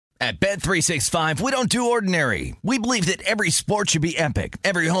At Bet365, we don't do ordinary. We believe that every sport should be epic.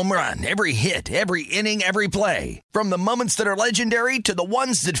 Every home run, every hit, every inning, every play. From the moments that are legendary to the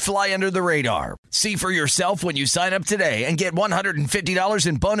ones that fly under the radar. See for yourself when you sign up today and get $150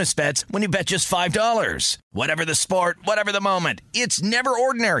 in bonus bets when you bet just $5. Whatever the sport, whatever the moment, it's never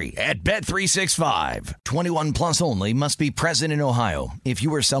ordinary at Bet365. 21 plus only. Must be present in Ohio. If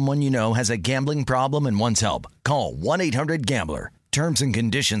you or someone you know has a gambling problem and wants help, call 1-800-GAMBLER. Terms and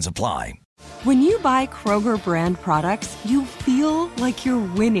conditions apply. When you buy Kroger brand products, you feel like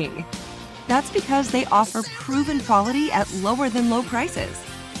you're winning. That's because they offer proven quality at lower than low prices.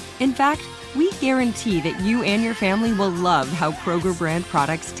 In fact, we guarantee that you and your family will love how Kroger brand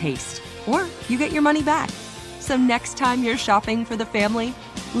products taste, or you get your money back. So next time you're shopping for the family,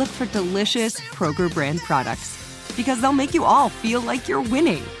 look for delicious Kroger brand products, because they'll make you all feel like you're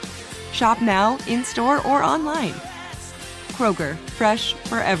winning. Shop now, in-store, or online. Kroger, fresh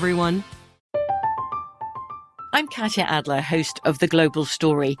for everyone. I'm Katya Adler, host of The Global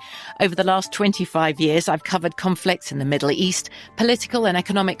Story. Over the last 25 years, I've covered conflicts in the Middle East, political and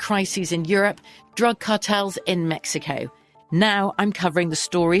economic crises in Europe, drug cartels in Mexico. Now I'm covering the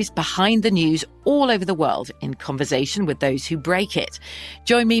stories behind the news all over the world in conversation with those who break it.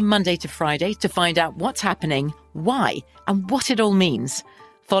 Join me Monday to Friday to find out what's happening, why, and what it all means.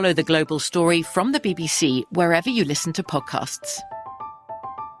 Follow The Global Story from the BBC wherever you listen to podcasts.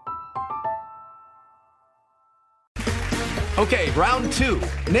 Okay, round two.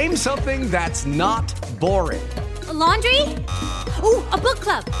 Name something that's not boring. A laundry? Ooh, a book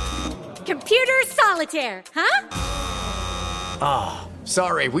club. Computer solitaire, huh? Ah,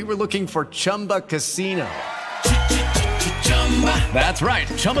 sorry, we were looking for Chumba Casino. That's right.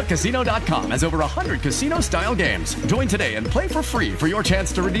 ChumbaCasino.com has over 100 casino-style games. Join today and play for free for your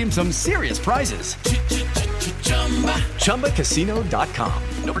chance to redeem some serious prizes. ChumbaCasino.com.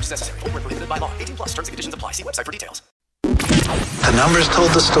 No purchase necessary. Void where prohibited by law. 18 plus. Terms and conditions apply. See website for details. The numbers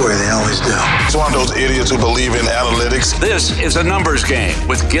told the story. They always do. It's one of those idiots who believe in analytics. This is a numbers game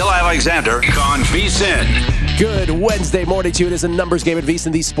with Gil Alexander on VSiN. Good Wednesday morning to you. It is a numbers game at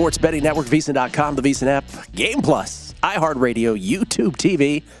VSiN, the sports betting network, VSiN.com, the VSiN app, Game Plus, iHeartRadio, YouTube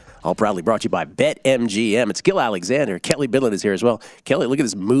TV, all proudly brought to you by BetMGM. It's Gil Alexander. Kelly Bidlin is here as well. Kelly, look at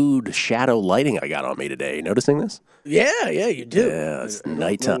this mood shadow lighting I got on me today. You noticing this? Yeah, you do. Yeah, it's nighttime.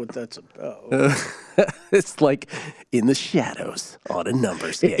 I don't know what that's about. It's like in the shadows on a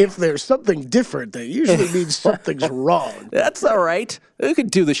numbers game. If there's something different, that usually means something's wrong. That's all right. We could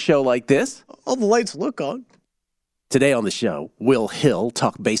do the show like this. All the lights look on. Today on the show, Will Hill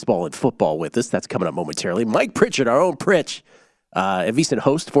talk baseball and football with us. That's coming up momentarily. Mike Pritchard, our own Pritch, a VSiN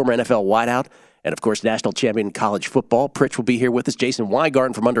host, former NFL wideout, and, of course, national champion in college football. Pritch will be here with us. Jason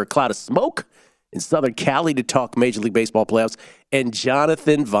Weingarten from Under a Cloud of Smoke in Southern Cali to talk Major League Baseball playoffs, and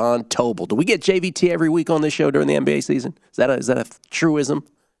Jonathan Von Tobel. Do we get JVT every week on this show during the NBA season? Is that a truism?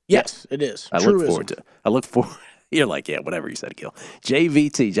 Yes, it is. I look forward. You're like, yeah, whatever you said, Gil.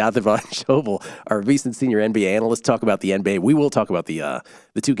 JVT, Jonathan Von Tobel, our VSiN senior NBA analyst, talk about the NBA. We will talk about the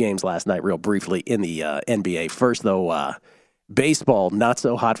two games last night real briefly in the NBA. First, though, baseball, not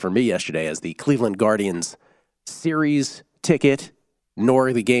so hot for me yesterday as the Cleveland Guardians series ticket,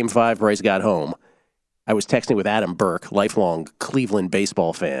 nor the Game 5 Bryce got home. I was texting with Adam Burke, lifelong Cleveland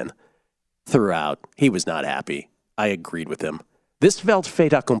baseball fan, throughout. He was not happy. I agreed with him. This felt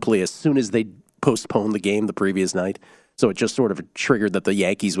fait accompli as soon as they postponed the game the previous night. So it just sort of triggered that the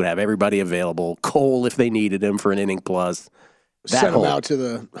Yankees would have everybody available. Cole, if they needed him for an inning plus. Sent them out to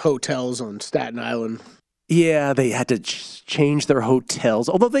the hotels on Staten Island. Yeah, they had to change their hotels,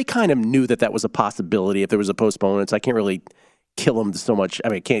 although they kind of knew that was a possibility if there was a postponement. So I can't really kill them so much. I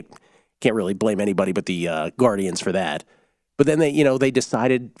mean, can't really blame anybody but the Guardians for that. But then they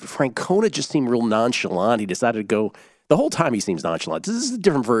decided Francona just seemed real nonchalant. He decided to go. The whole time he seems nonchalant. This is a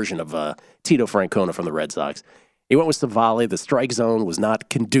different version of Tito Francona from the Red Sox. He went with Savali. The strike zone was not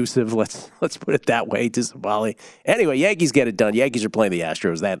conducive. Let's put it that way to Savali. Anyway, Yankees get it done. Yankees are playing the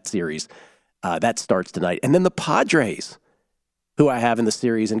Astros. That series that starts tonight, and then the Padres, who I have in the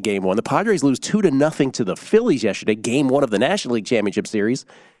series in Game 1. The Padres lose 2-0 to the Phillies yesterday. Game 1 of the National League Championship Series.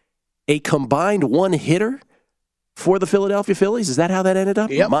 A combined one hitter for the Philadelphia Phillies. Is that how that ended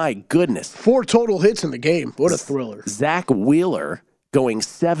up? Yep. My goodness. 4 total hits in the game. What a thriller. Zach Wheeler going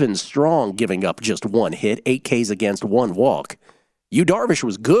 7 strong, giving up just 1 hit, 8 Ks against 1 walk. Yu Darvish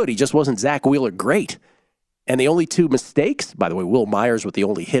was good. He just wasn't Zach Wheeler great. And the only 2 mistakes, by the way, Will Myers with the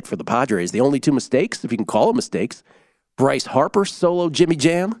only hit for the Padres, the only 2 mistakes, if you can call them mistakes, Bryce Harper solo Jimmy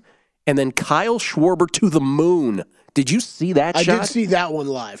Jam, And then Kyle Schwarber to the moon. Did you see that shot? I did see that one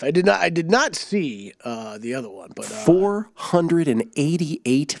live. I did not see the other one. But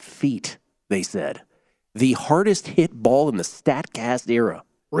 488 feet, they said. The hardest hit ball in the StatCast era.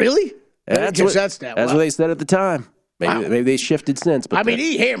 Really? That's what they said at the time. Maybe they shifted since. But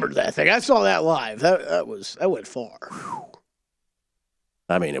he hammered that thing. I saw that live. That went far.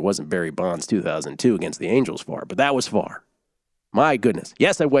 I mean, it wasn't Barry Bonds 2002 against the Angels far, but that was far. My goodness.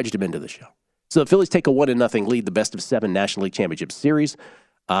 Yes, I wedged him into the show. So the Phillies take a 1-0 lead, the best of 7 National League Championship Series.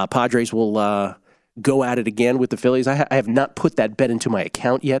 Padres will go at it again with the Phillies. I have not put that bet into my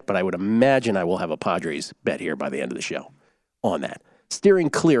account yet, but I would imagine I will have a Padres bet here by the end of the show on that. Steering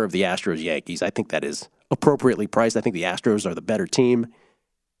clear of the Astros-Yankees, I think that is appropriately priced. I think the Astros are the better team,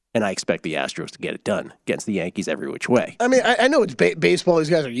 and I expect the Astros to get it done against the Yankees every which way. I mean, I know it's baseball. These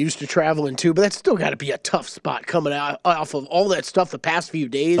guys are used to traveling too, but that's still got to be a tough spot coming out off of all that stuff the past few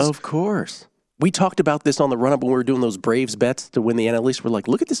days. Of course. We talked about this on the run-up when we were doing those Braves bets to win the NL East. We're like,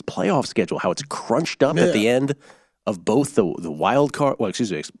 look at this playoff schedule, how it's crunched up at the end of both the wild card,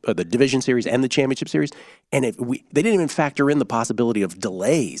 the division series and the championship series. And they didn't even factor in the possibility of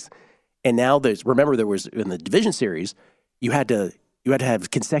delays. And now there was in the division series, you had to have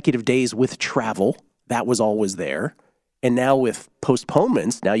consecutive days with travel. That was always there. And now with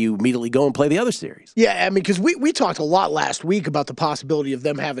postponements, now you immediately go and play the other series. Yeah, I mean, because we talked a lot last week about the possibility of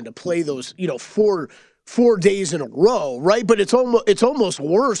them having to play those, 4 days in a row, right? But it's almost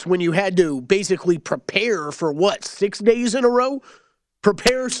worse when you had to basically prepare for 6 days in a row?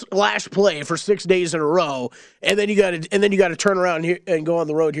 Prepare/play for 6 days in a row, and then you got to turn around here and go on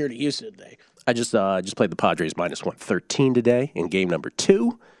the road here to Houston today. I just played the Padres -113 today in game number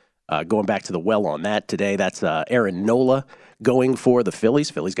 2. Going back to the well on that today, that's Aaron Nola going for the Phillies.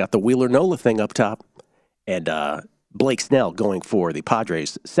 Phillies got the Wheeler-Nola thing up top. And Blake Snell going for the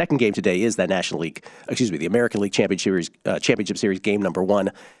Padres. Second game today is that the American League Championship Series game number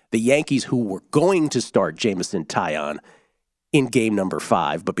 1. The Yankees, who were going to start Jameson Taillon in game number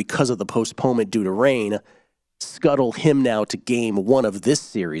 5, but because of the postponement due to rain, scuttle him now to game 1 of this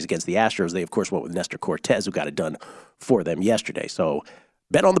series against the Astros. They, of course, went with Nestor Cortez, who got it done for them yesterday. So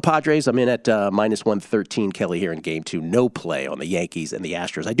bet on the Padres. I'm in at -113, Kelly, here in game 2. No play on the Yankees and the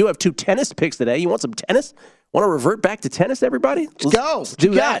Astros. I do have 2 tennis picks today. You want some tennis? Want to revert back to tennis, everybody? Let's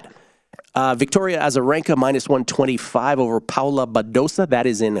do that. Victoria Azarenka -125 over Paula Badosa. That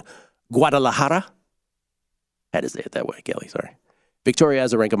is in Guadalajara. Had to say it that way, Kelly. Sorry. Victoria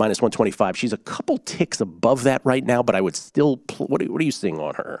Azarenka -125. She's a couple ticks above that right now, but I would still. What are you seeing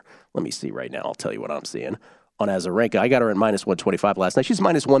on her? Let me see right now. I'll tell you what I'm seeing on Azarenka. I got her at -125 last night. She's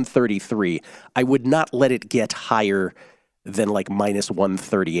 -133. I would not let it get higher than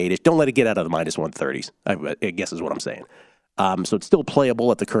 -138. Don't let it get out of the -130s, I guess is what I'm saying. So it's still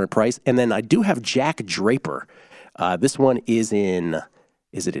playable at the current price. And then I do have Jack Draper. This one is in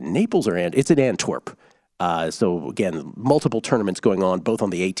it Naples or it's in Antwerp. So again, multiple tournaments going on, both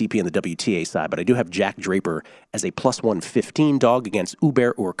on the ATP and the WTA side. But I do have Jack Draper as a +115 dog against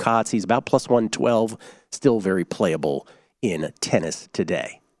Hubert Hurkacz. He's about +112, still very playable in tennis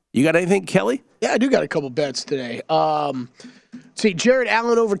today. You got anything, Kelly? Yeah, I do got a couple bets today. See, Jared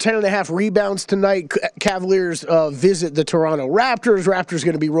Allen over 10.5 rebounds tonight. Cavaliers visit the Toronto Raptors. Raptors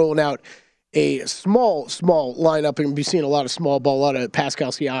going to be rolling out a small lineup and be seeing a lot of small ball, a lot of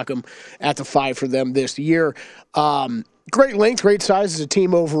Pascal Siakam at the 5 for them this year. Great length, great size as a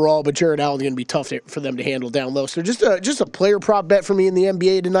team overall, but Jared Allen going to be tough for them to handle down low. So just a player prop bet for me in the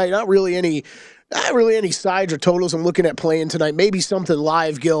NBA tonight. Not really any sides or totals I'm looking at playing tonight. Maybe something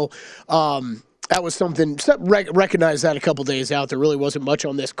live, Gil. That was something, recognized that a couple days out. There really wasn't much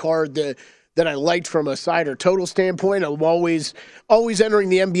on this card that I liked from a side or total standpoint. I'm always entering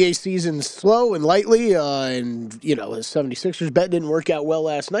the NBA season slow and lightly. And, the 76ers bet didn't work out well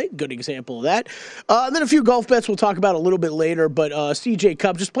last night. Good example of that. And then a few golf bets we'll talk about a little bit later. But CJ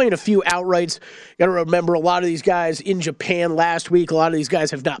Cup, just playing a few outrights. Got to remember a lot of these guys in Japan last week. A lot of these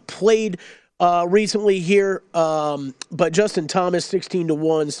guys have not played recently here, but Justin Thomas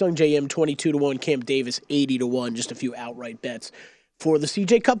 16-1, Sung J M 22-1, Cam Davis 80-1. Just a few outright bets for the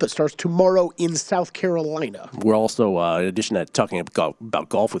CJ Cup that starts tomorrow in South Carolina. We're also, in addition to talking about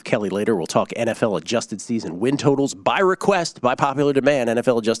golf with Kelly later, we'll talk NFL adjusted season win totals by request, by popular demand.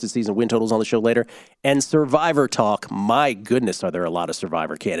 NFL adjusted season win totals on the show later, and Survivor talk. My goodness, are there a lot of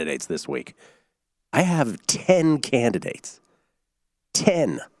Survivor candidates this week? I have 10 candidates.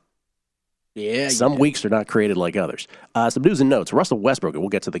 10. Yeah. Some weeks are not created like others. Some news and notes. Russell Westbrook, and we'll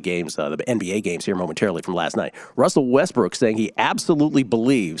get to the games, the NBA games here momentarily from last night. Russell Westbrook saying he absolutely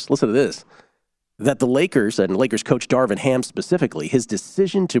believes, listen to this, that the Lakers, and Lakers coach Darvin Ham specifically, his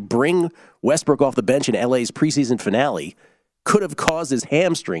decision to bring Westbrook off the bench in LA's preseason finale could have caused his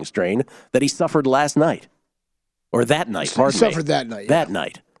hamstring strain that he suffered last night. Or that night, pardon me. He suffered that night. That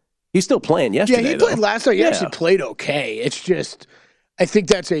night. He's still playing yesterday, Yeah, he played last night. He actually played okay. It's just, I think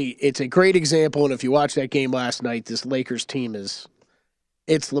it's a great example, and if you watch that game last night, this Lakers team it's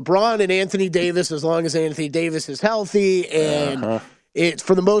LeBron and Anthony Davis as long as Anthony Davis is healthy, and it's,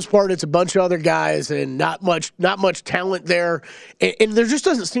 for the most part, it's a bunch of other guys and not much talent there. And there just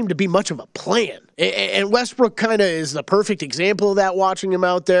doesn't seem to be much of a plan. And Westbrook kind of is the perfect example of that, watching him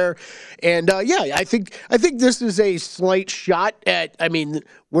out there. And, I think this is a slight shot at, I mean,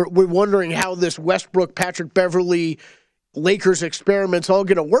 we're wondering how this Westbrook, Patrick Beverley, Lakers experiment's all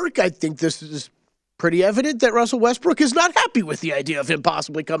going to work. I think this is pretty evident that Russell Westbrook is not happy with the idea of him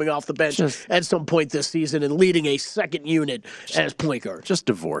possibly coming off the bench at some point this season and leading a second unit as point guard. Just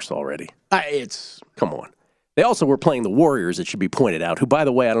divorce already. Come on. They also were playing the Warriors, it should be pointed out, who, by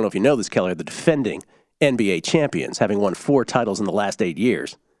the way, I don't know if you know this, Kelly, are the defending NBA champions, having won 4 titles in the last 8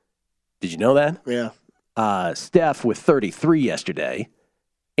 years. Did you know that? Yeah. Steph with 33 yesterday.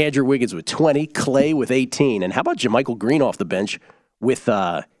 Andrew Wiggins with 20. Clay with 18. And how about JaMychal Green off the bench with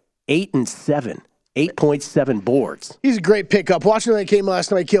 8 and 7. 8.7 boards. He's a great pickup. Watching that game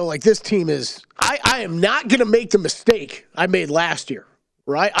last night, Gil, like, this team is, I am not going to make the mistake I made last year,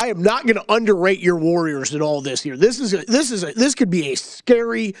 right? I am not going to underrate your Warriors at all this year. This could be a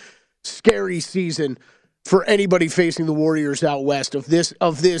scary, scary season for anybody facing the Warriors out west of this.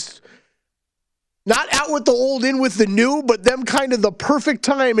 Not out with the old, in with the new, but them kind of the perfect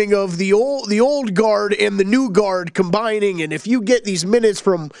timing of the old guard and the new guard combining. And if you get these minutes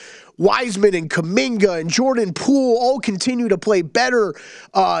from Wiseman and Kuminga and Jordan Poole all continue to play better.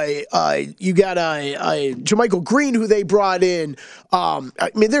 You got JaMychal Green, who they brought in.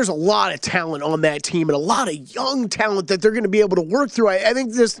 I mean, there's a lot of talent on that team and a lot of young talent that they're going to be able to work through. I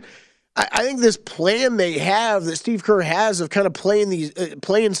think this plan they have, that Steve Kerr has, of kind of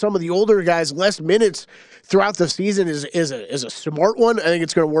playing some of the older guys less minutes throughout the season is a smart one. I think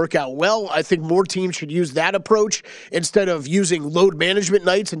it's going to work out well. I think more teams should use that approach instead of using load management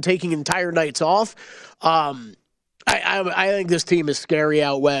nights and taking entire nights off. I think this team is scary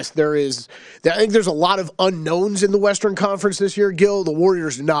out west. I think there's a lot of unknowns in the Western Conference this year, Gil. The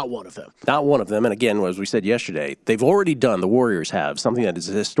Warriors are not one of them. Not one of them. And again, as we said yesterday, they've already done, the Warriors have, something that is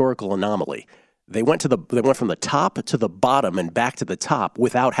a historical anomaly. They went from the top to the bottom and back to the top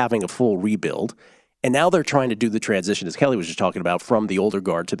without having a full rebuild. And now they're trying to do the transition, as Kelly was just talking about, from the older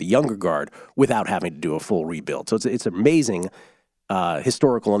guard to the younger guard without having to do a full rebuild. So it's amazing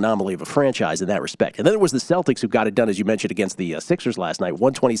historical anomaly of a franchise in that respect. And then it was the Celtics who got it done, as you mentioned, against the Sixers last night,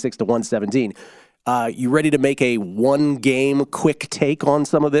 126-117. You ready to make a one-game quick take on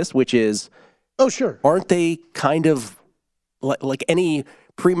some of this, which is... Oh, sure. Aren't they kind of like any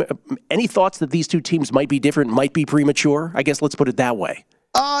thoughts that these two teams might be different, might be premature? I guess let's put it that way.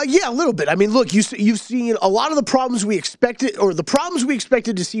 Yeah, a little bit. I mean, look, you've seen a lot of the problems we expected, or the problems we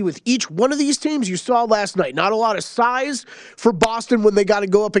expected to see with each one of these teams you saw last night. Not a lot of size for Boston when they got to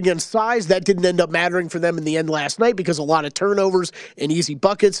go up against size. That didn't end up mattering for them in the end last night because a lot of turnovers and easy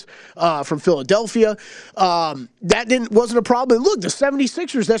buckets from Philadelphia. That wasn't a problem. And look, the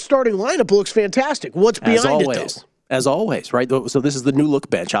 76ers, that starting lineup looks fantastic. What's behind it, though? As always, right? So this is the new look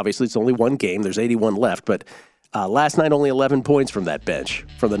bench. Obviously, it's only one game. There's 81 left, but... last night, only 11 points from that bench,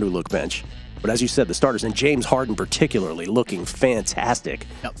 from the new look bench. But as you said, the starters, and James Harden particularly, looking fantastic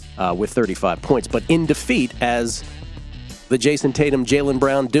with 35 points. But in defeat, as the Jason Tatum, Jaylen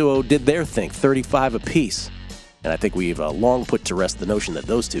Brown duo did their thing, 35 apiece. And I think we've long put to rest the notion that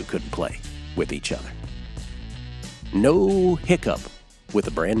those two couldn't play with each other. No hiccup with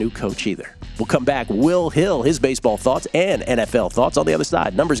a brand new coach either. We'll come back. Will Hill, his baseball thoughts and NFL thoughts on the other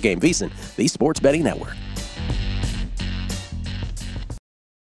side. Numbers Game, VSiN, the Sports Betting Network.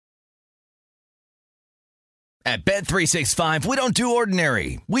 At Bet365, we don't do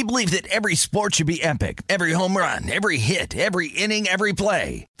ordinary. We believe that every sport should be epic. Every home run, every hit, every inning, every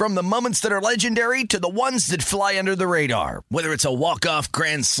play. From the moments that are legendary to the ones that fly under the radar. Whether it's a walk-off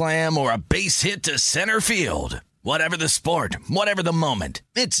grand slam or a base hit to center field. Whatever the sport, whatever the moment.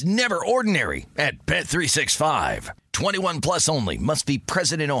 It's never ordinary at Bet365. 21 plus only. Must be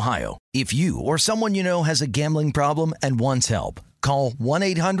present in Ohio. If you or someone you know has a gambling problem and wants help, call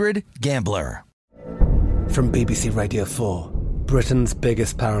 1-800-GAMBLER. From BBC Radio 4, Britain's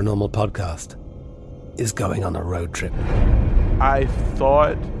biggest paranormal podcast is going on a road trip. I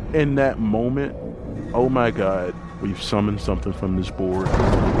thought in that moment, oh my God, we've summoned something from this board.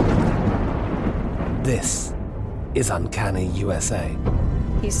 This is Uncanny USA.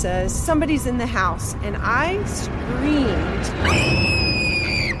 He says, somebody's in the house, and I screamed.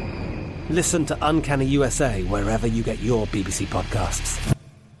 Listen to Uncanny USA wherever you get your BBC podcasts,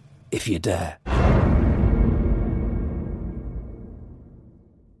 if you dare.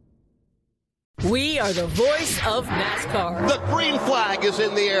 We are the voice of NASCAR. The green flag is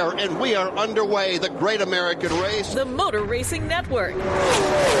in the air, and we are underway. The great American race. The Motor Racing Network.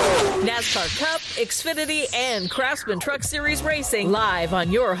 NASCAR Cup, Xfinity, and Craftsman Truck Series Racing live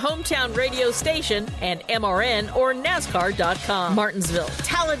on your hometown radio station and MRN or NASCAR.com. Martinsville,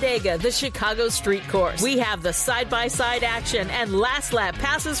 Talladega, the Chicago Street Course. We have the side-by-side action and last lap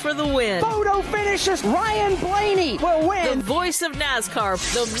passes for the win. Photo finishes. Ryan Blaney will win. The voice of NASCAR,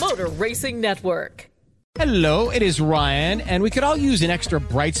 the Motor Racing Network. Hello, it is Ryan, and we could all use an extra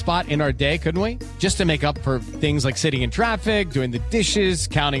bright spot in our day, couldn't we? Just to make up for things like sitting in traffic, doing the dishes,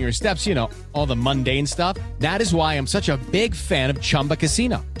 counting your steps, you know, all the mundane stuff. That is why I'm such a big fan of Chumba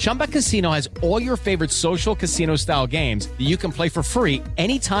Casino. Chumba Casino has all your favorite social casino-style games that you can play for free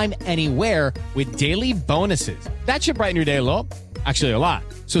anytime, anywhere with daily bonuses. That should brighten your day a little. Actually, a lot.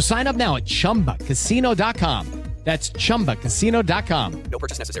 So sign up now at ChumbaCasino.com. That's ChumbaCasino.com. No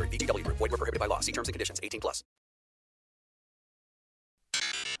purchase necessary. VGW Group. Void where prohibited by law. See terms and conditions. 18+.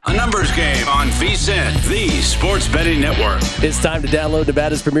 A numbers game on VSiN, the sports betting network. It's time to download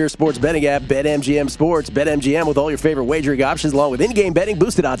Nevada's premier sports betting app, BetMGM Sports. BetMGM with all your favorite wagering options, along with in-game betting,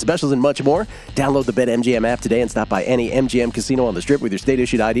 boosted odds specials, and much more. Download the BetMGM app today and stop by any MGM casino on the Strip with your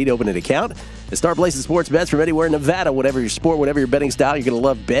state-issued ID to open an account. And start placing sports bets from anywhere in Nevada. Whatever your sport, whatever your betting style, you're going to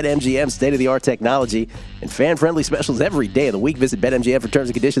love BetMGM's state-of-the-art technology and fan-friendly specials every day of the week. Visit BetMGM for terms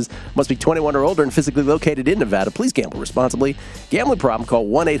and conditions. Must be 21 or older and physically located in Nevada. Please gamble responsibly. Gambling problem? Call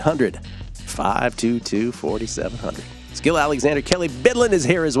 1-800-522-4700. Skill Alexander. Kelly Bidlin is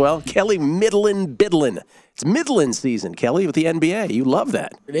here as well. Kelly Bidlin. It's Midland season, Kelly, with the NBA. You love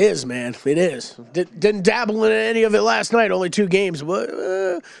that. It is, man. It is. Didn't dabble in any of it last night. Only 2 games. But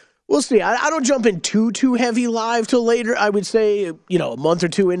we'll see. I don't jump in too heavy live till later. I would say, a month or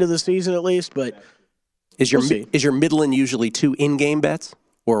 2 into the season at least. But is your Midland usually 2 in-game bets?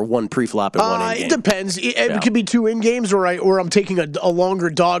 Or 1 pre-flop and 1 in-game? It depends. It could be 2 in-games, or I'm taking a longer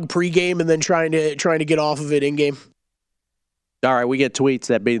dog pre-game and then trying to get off of it in-game. All right, we get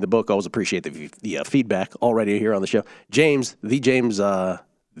tweets at Beating the Book. Always appreciate the feedback already here on the show. James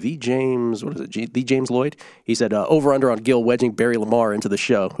Lloyd. He said, over-under on Gil wedging Barry Lamar into the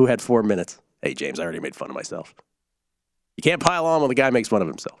show. Who had 4 minutes? Hey, James, I already made fun of myself. You can't pile on when the guy makes fun of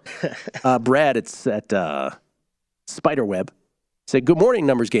himself. Brad, it's at Spiderweb. Said, good morning,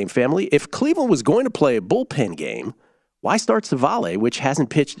 Numbers Game family. If Cleveland was going to play a bullpen game, why start Savale,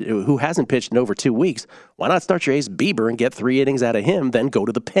 who hasn't pitched in over 2 weeks? Why not start your ace Bieber and get 3 innings out of him, then go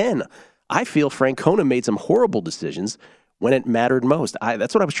to the pen? I feel Francona made some horrible decisions when it mattered most.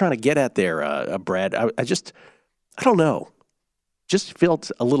 That's what I was trying to get at there, Brad. I don't know. Just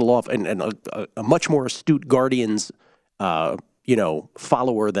felt a little off, and a much more astute Guardians,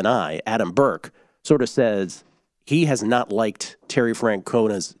 follower than I, Adam Burke, sort of says he has not liked Terry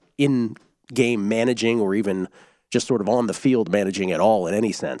Francona's in-game managing or even just sort of on the field managing at all in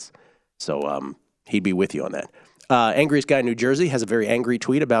any sense. So he'd be with you on that. Angriest guy in New Jersey has a very angry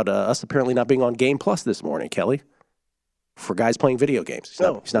tweet about us apparently not being on Game Plus this morning, Kelly, for guys playing video games.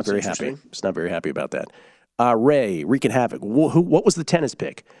 He's not very happy. He's not very happy about that. Ray, wreaking havoc. What was the tennis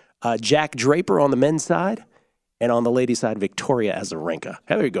pick? Jack Draper on the men's side, and on the ladies' side, Victoria Azarenka.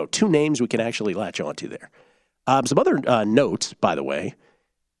 There you go. 2 names we can actually latch onto there. Some other notes, by the way.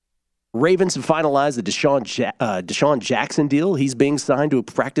 Ravens have finalized the Deshaun Jackson deal. He's being signed to a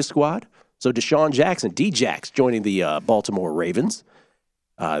practice squad. So Deshaun Jackson, D-Jax, joining the Baltimore Ravens.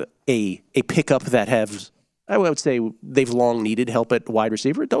 A pickup that I would say they've long needed help at wide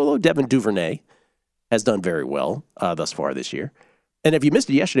receiver, although Devin Duvernay has done very well thus far this year. And if you missed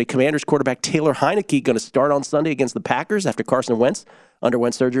it yesterday, Commanders quarterback Taylor Heineke going to start on Sunday against the Packers after Carson Wentz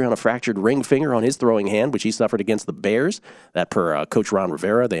underwent surgery on a fractured ring finger on his throwing hand, which he suffered against the Bears. That per Coach Ron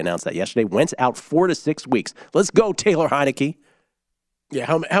Rivera. They announced that yesterday. Wentz out 4 to 6 weeks. Let's go, Taylor Heineke. Yeah,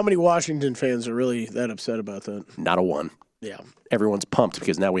 how many Washington fans are really that upset about that? Not a one. Yeah. Everyone's pumped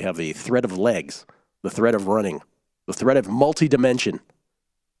because now we have the threat of legs, the threat of running, the threat of multi-dimension.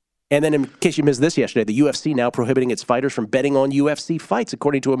 And then in case you missed this yesterday, the UFC now prohibiting its fighters from betting on UFC fights,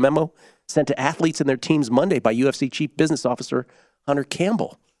 according to a memo sent to athletes and their teams Monday by UFC Chief Business Officer Hunter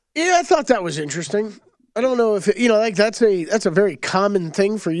Campbell. Yeah, I thought that was interesting. I don't know if that's a very common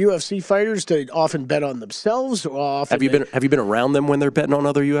thing for UFC fighters to often bet on themselves. Have you been around them when they're betting on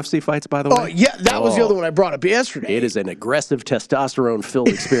other UFC fights? By the way, yeah, that was the other one I brought up yesterday. It is an aggressive, testosterone-filled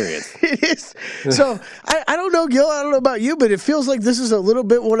experience. It is. So I don't know, Gil. I don't know about you, but it feels like this is a little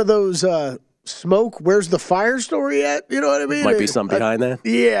bit one of those smoke. Where's the fire story at? You know what I mean? Might be something behind that.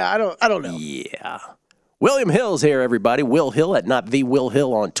 Yeah, I don't know. Yeah. William Hill's here, everybody. Will Hill at Not The Will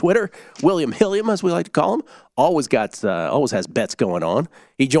Hill on Twitter. William Hilliam, as we like to call him, always has bets going on.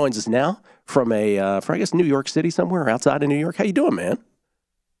 He joins us now from I guess New York City somewhere outside of New York. How you doing, man?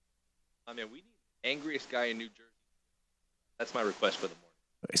 I mean, we need the angriest guy in New Jersey. That's my request for the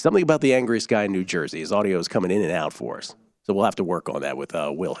morning. Something about the angriest guy in New Jersey. His audio is coming in and out for us. So we'll have to work on that with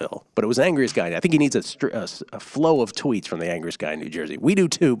Will Hill. But it was angriest guy. I think he needs a flow of tweets from the angriest guy in New Jersey. We do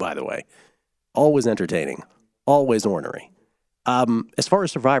too, by the way. Always entertaining, always ornery. As far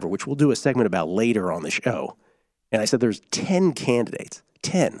as Survivor, which we'll do a segment about later on the show, and I said there's 10 candidates.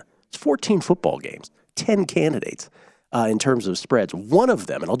 10. It's 14 football games. 10 candidates in terms of spreads. One of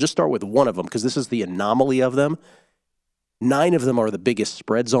them, and I'll just start with one of them because this is the anomaly of them. 9 of them are the biggest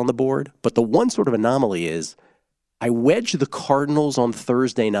spreads on the board, but the one sort of anomaly is I wedged the Cardinals on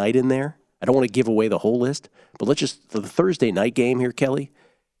Thursday night in there. I don't want to give away the whole list, but let's just, the Thursday night game here, Kelly.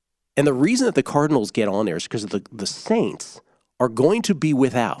 And the reason that the Cardinals get on there is because the Saints are going to be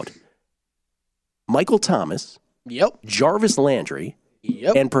without Michael Thomas, Jarvis Landry,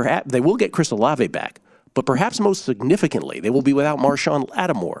 and perhaps they will get Chris Olave back. But perhaps most significantly, they will be without Marshawn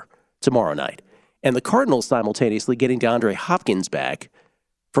Lattimore tomorrow night. And the Cardinals simultaneously getting DeAndre Hopkins back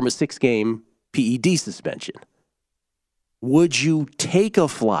from a 6-game PED suspension. Would you take a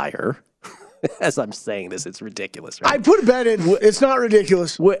flyer? As I'm saying this, it's ridiculous. Right? I put a bet in. It's not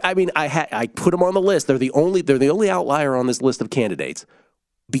ridiculous. I mean, I put them on the list. They're the only outlier on this list of candidates.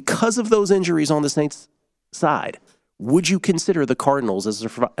 Because of those injuries on the Saints' side, would you consider the Cardinals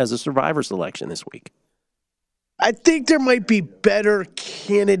as a survivor selection this week? I think there might be better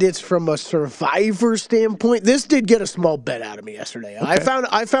candidates from a survivor standpoint. This did get a small bet out of me yesterday. Okay.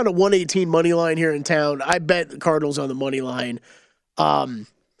 I found a 118 money line here in town. I bet the Cardinals on the money line.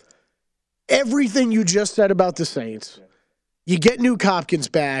 Everything you just said about the Saints, you get Nuke Hopkins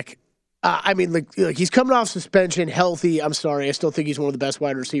back. I mean, like he's coming off suspension, healthy. I'm sorry. I still think he's one of the best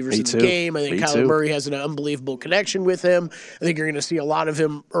wide receivers in the game. I think Kyler Murray has an unbelievable connection with him. I think you're going to see a lot of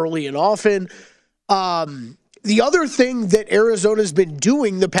him early and often. The other thing that Arizona's been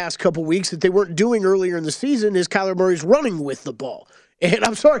doing the past couple weeks that they weren't doing earlier in the season is Kyler Murray's running with the ball. And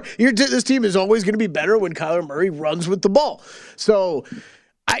I'm sorry, this team is always going to be better when Kyler Murray runs with the ball. So,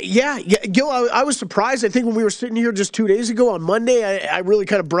 Gil, I was surprised. I think when we were sitting here just 2 days ago on Monday, I really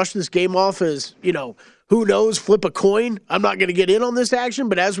kind of brushed this game off as, who knows, flip a coin. I'm not going to get in on this action,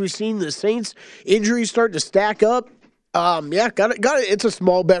 but as we've seen the Saints injuries start to stack up, got it. It's a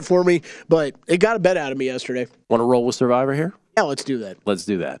small bet for me, but it got a bet out of me yesterday. Want to roll with Survivor here? Yeah, let's do that. Let's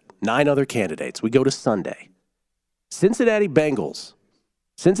do that. 9 other candidates. We go to Sunday. Cincinnati Bengals.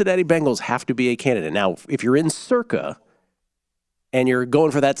 Cincinnati Bengals have to be a candidate. Now, if you're in Circa and you're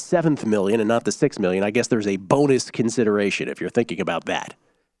going for that $7 million and not the $6 million, I guess there's a bonus consideration if you're thinking about that.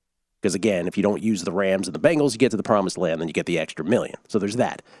 Because, again, if you don't use the Rams and the Bengals, you get to the promised land, then you get the extra $1 million. So there's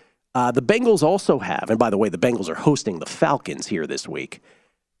that. The Bengals also have, and by the way, the Bengals are hosting the Falcons here this week.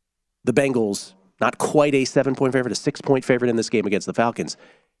 The Bengals, not quite a 7-point favorite, a 6-point favorite in this game against the Falcons.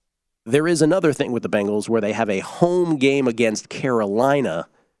 There is another thing with the Bengals where they have a home game against Carolina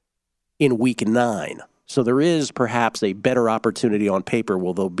in week 9. So there is perhaps a better opportunity on paper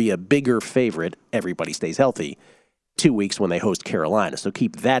where they'll be a bigger favorite, everybody stays healthy, 2 weeks when they host Carolina. So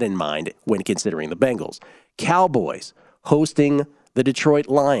keep that in mind when considering the Bengals. Cowboys hosting the Detroit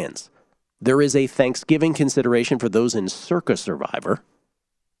Lions. There is a Thanksgiving consideration for those in Circa Survivor.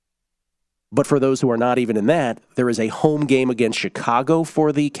 But for those who are not even in that, there is a home game against Chicago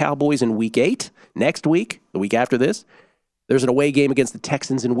for the Cowboys in week 8. Next week, the week after this, there's an away game against the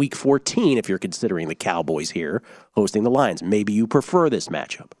Texans in week 14 if you're considering the Cowboys here hosting the Lions. Maybe you prefer this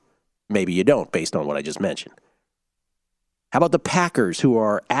matchup. Maybe you don't, based on what I just mentioned. How about the Packers, who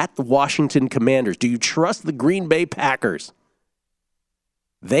are at the Washington Commanders? Do you trust the Green Bay Packers?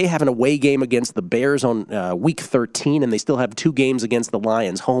 They have an away game against the Bears on week 13, and they still have 2 games against the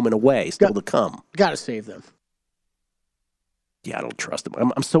Lions, home and away, still to come. Got to save them. Yeah, I don't trust them.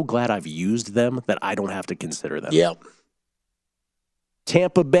 I'm so glad I've used them that I don't have to consider them. Yep.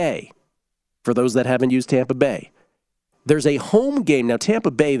 Tampa Bay, for those that haven't used Tampa Bay. There's a home game. Now,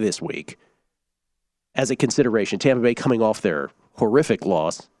 Tampa Bay this week, as a consideration, Tampa Bay coming off their horrific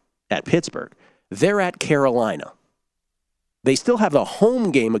loss at Pittsburgh. They're at Carolina. They still have a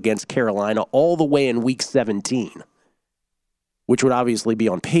home game against Carolina all the way in Week 17, which would obviously be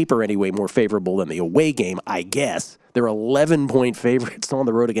on paper anyway more favorable than the away game, I guess. They're 11-point favorites on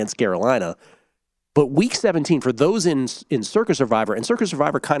the road against Carolina. But Week 17, for those in Circa Survivor, and Circa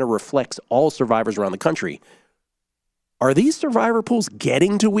Survivor kind of reflects all survivors around the country, are these survivor pools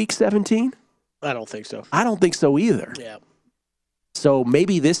getting to Week 17? I don't think so. I don't think so either. Yeah. So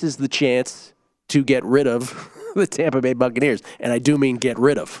maybe this is the chance to get rid of the Tampa Bay Buccaneers. And I do mean get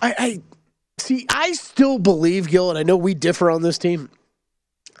rid of. I still believe, Gil, and I know we differ on this team,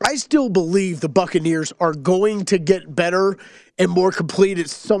 I still believe the Buccaneers are going to get better and more complete at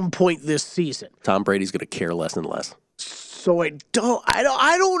some point this season. Tom Brady's going to care less and less. So I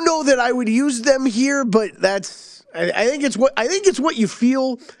don't know that I would use them here, but I think it's what you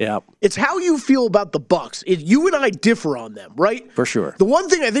feel. Yeah. It's how you feel about the Bucs. You and I differ on them, right? For sure. The one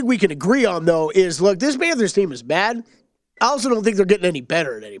thing I think we can agree on, though, is, look, this Panthers team is bad. I also don't think they're getting any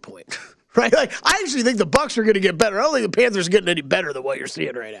better at any point. Right? Like, I actually think the Bucs are going to get better. I don't think the Panthers are getting any better than what you're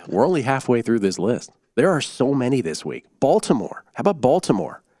seeing right now. We're only halfway through this list. There are so many this week. Baltimore. How about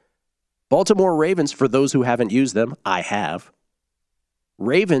Baltimore? Baltimore Ravens, for those who haven't used them, I have.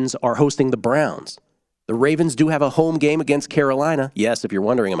 Ravens are hosting the Browns. The Ravens do have a home game against Carolina. Yes, if you're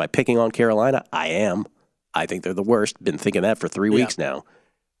wondering, am I picking on Carolina? I am. I think they're the worst. Been thinking that for 3 weeks now.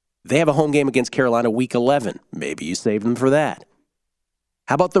 They have a home game against Carolina Week 11. Maybe you save them for that.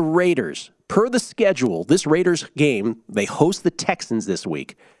 How about the Raiders? Per the schedule, this Raiders game, they host the Texans this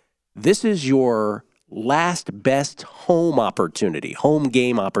week. This is your last best home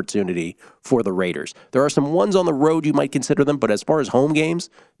game opportunity for the Raiders. There are some ones on the road you might consider them, but as far as home games,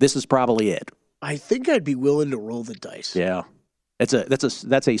 this is probably it. I think I'd be willing to roll the dice. Yeah.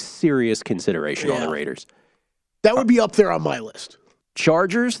 That's a serious consideration on the Raiders. That would be up there on my list.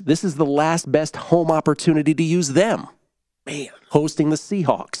 Chargers, this is the last best home opportunity to use them. Man. Hosting the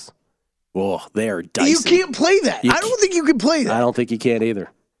Seahawks. Oh, they're dicey. You can't play that. I don't think you can play that. I don't think you can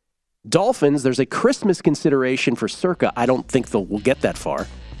either. Dolphins, there's a Christmas consideration for Circa. I don't think we'll get that far.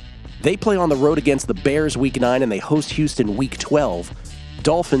 They play on the road against the Bears Week 9, and they host Houston Week 12.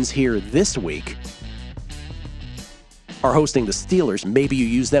 Dolphins here this week are hosting the Steelers. Maybe you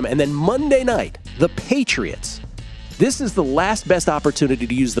use them. And then Monday night, the Patriots. This is the last best opportunity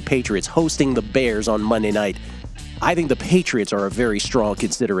to use the Patriots hosting the Bears on Monday night. I think the Patriots are a very strong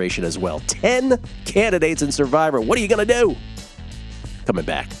consideration as well. 10 candidates in Survivor. What are you going to do? Coming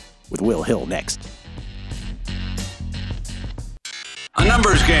back with Will Hill next. A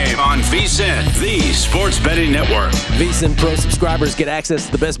numbers game on VSiN, the sports betting network. VSiN Pro subscribers get access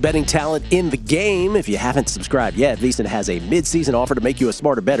to the best betting talent in the game. If you haven't subscribed yet, VSiN has a mid-season offer to make you a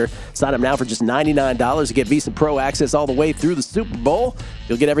smarter bettor. Sign up now for just $99 to get VSiN Pro access all the way through the Super Bowl.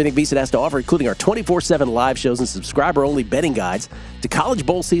 You'll get everything VSiN has to offer, including our 24/7 live shows and subscriber-only betting guides to College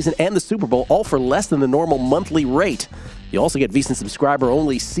Bowl season and the Super Bowl, all for less than the normal monthly rate. You'll also get VSiN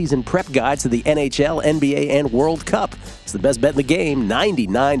subscriber-only season prep guides to the NHL, NBA, and World Cup. It's the best bet in the game,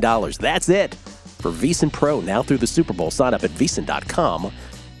 $99. That's it for VSiN Pro now through the Super Bowl. Sign up at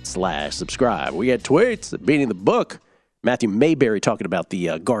VSiN.com/subscribe. We had tweets at Beating the Book. Matthew Mayberry talking about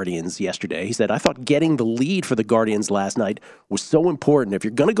the Guardians yesterday. He said, I thought getting the lead for the Guardians last night was so important. If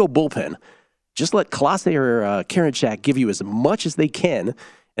you're going to go bullpen, just let Clase or Karinchak give you as much as they can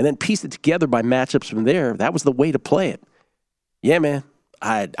and then piece it together by matchups from there. That was the way to play it. Yeah, man,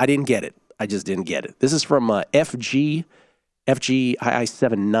 I didn't get it. I just didn't get it. This is from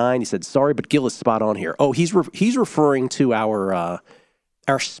FGII79. He said, sorry, but Gil is spot on here. Oh, he's referring to our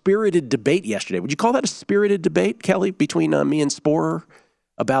spirited debate yesterday. Would you call that a spirited debate, Kelly, between me and Sporer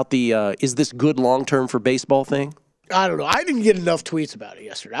about the is this good long-term for baseball thing? I don't know. I didn't get now tweets about it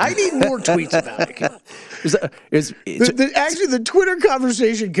yesterday. I need more tweets about it. Actually, the Twitter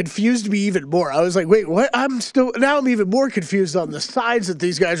conversation confused me even more. I was like, wait, what? I'm even more confused on the sides that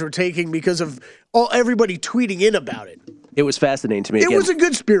these guys were taking because of everybody tweeting in about it. It was fascinating to me. It was a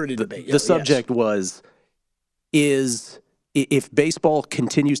good spirited debate. The subject was, if baseball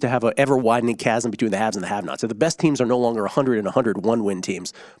continues to have an ever-widening chasm between the haves and the have-nots, so the best teams are no longer 100 and 101 win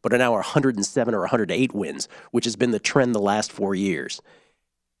teams, but are now 107 or 108 wins, which has been the trend the last 4 years.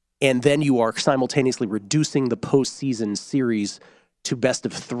 And then you are simultaneously reducing the postseason series to best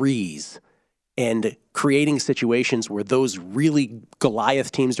of threes and creating situations where those really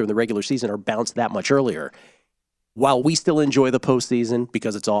Goliath teams during the regular season are bounced that much earlier. While we still enjoy the postseason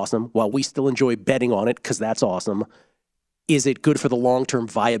because it's awesome, while we still enjoy betting on it because that's awesome, is it good for the long-term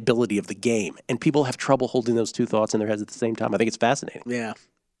viability of the game? And people have trouble holding those two thoughts in their heads at the same time. I think it's fascinating. Yeah.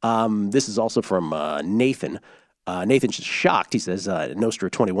 This is also from Nathan. Nathan's just shocked. He says,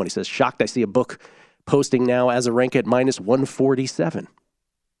 Nostra21, he says, shocked I see a book posting now as a rank at minus 147.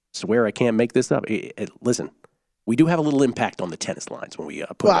 Swear I can't make this up. Listen, we do have a little impact on the tennis lines when we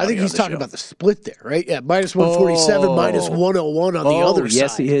put. Well, I think he's talking about the split there, right? Yeah, minus 147, minus 101 on the other side.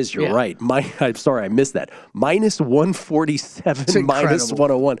 Yes, he is. You're right. I'm sorry, I missed that. Minus 147, minus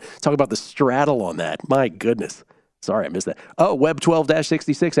 101. Talk about the straddle on that. My goodness. Sorry, I missed that. Oh, Web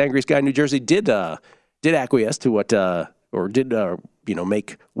 12-66, angriest guy in New Jersey, did acquiesce to what,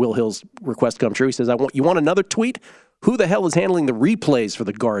 make Will Hill's request come true. He says, you want another tweet? Who the hell is handling the replays for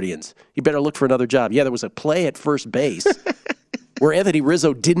the Guardians? You better look for another job. Yeah, there was a play at first base where Anthony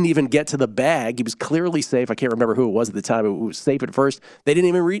Rizzo didn't even get to the bag. He was clearly safe. I can't remember who it was at the time. It was safe at first. They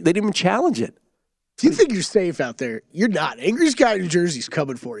didn't even challenge it. Do you think you're safe out there? You're not. Angriest guy in New Jersey's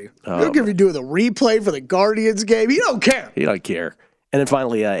coming for you. You don't give a doing the replay for the Guardians game. You don't care. He don't care. And then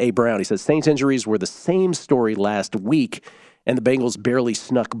finally, A. Brown, he says, Saints injuries were the same story last week, and the Bengals barely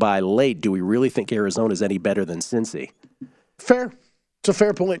snuck by late. Do we really think Arizona's any better than Cincy? Fair. It's a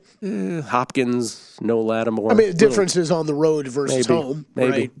fair point. Hopkins, no Lattimore. I mean, the difference is on the road versus home.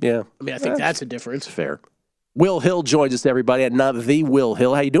 Maybe, right? Yeah. I mean, I think that's a difference. Fair. Will Hill joins us, everybody, and not the Will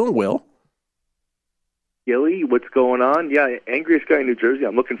Hill. How you doing, Will? Gilly, what's going on? Yeah, angriest guy in New Jersey.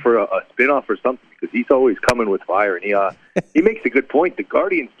 I'm looking for a spinoff or something because he's always coming with fire, and he makes a good point. The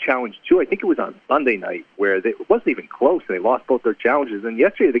Guardians challenged too. I think it was on Sunday night where it wasn't even close, and they lost both their challenges. And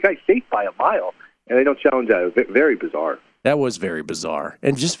yesterday, the guy's safe by a mile, and they don't challenge that. Very bizarre. That was very bizarre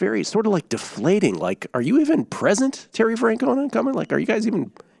and just very sort of like deflating. Like, are you even present, Terry Francona, coming? Like, are you guys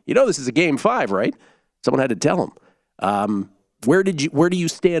even? This is a Game 5, right? Someone had to tell him. Where do you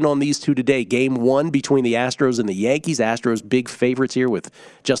stand on these two today? Game 1 between the Astros and the Yankees. Astros big favorites here with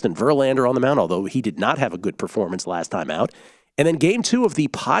Justin Verlander on the mound, although he did not have a good performance last time out. And then Game 2 of the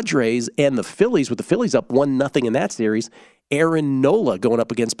Padres and the Phillies, with the Phillies up 1-0 in that series. Aaron Nola going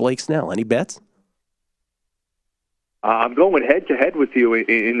up against Blake Snell. Any bets? I'm going head-to-head with you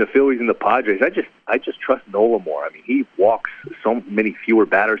in the Phillies and the Padres. I just trust Nola more. I mean, he walks so many fewer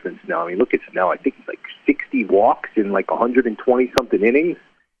batters than Snell. I mean, look at Snell. I think he's like 60 walks in like 120-something innings,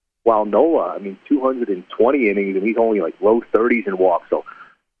 while Nola, 220 innings, and he's only like low 30s in walks. So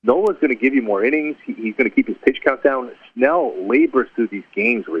Nola's going to give you more innings. He's going to keep his pitch count down. Snell labors through these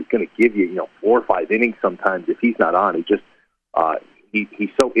games where he's going to give you, 4 or 5 innings sometimes if he's not on. He's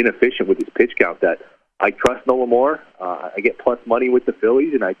so inefficient with his pitch count that I trust Nola more. I get plus money with the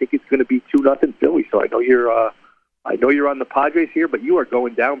Phillies, and I think it's going to be 2-0 Phillies. So I know you're on the Padres here, but you are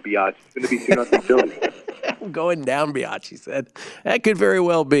going down, Biatch. It's going to be 2-0 Phillies. I'm going down, Biatch, he said. That could very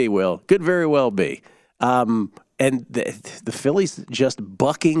well be, Will. Could very well be. And the Phillies just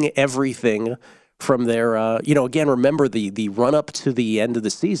bucking everything from their, again, remember the run-up to the end of the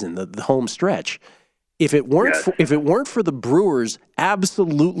season, the home stretch. If it weren't for the Brewers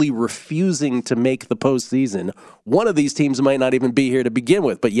absolutely refusing to make the postseason, one of these teams might not even be here to begin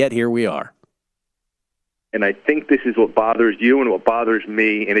with, but yet here we are. And I think this is what bothers you and what bothers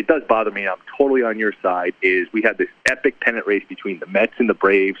me, and it does bother me, I'm totally on your side, is we had this epic pennant race between the Mets and the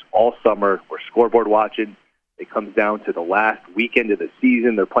Braves all summer. We're scoreboard watching. It comes down to the last weekend of the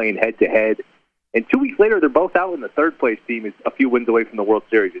season. They're playing head-to-head. And 2 weeks later, they're both out, and the third-place team is a few wins away from the World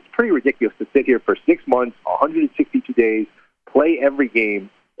Series. It's pretty ridiculous to sit here for 6 months, 162 days, play every game,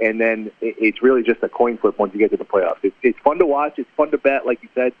 and then it's really just a coin flip once you get to the playoffs. It's fun to watch. It's fun to bet, like you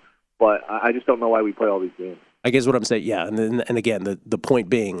said, but I just don't know why we play all these games. I guess what I'm saying, yeah, and again, the point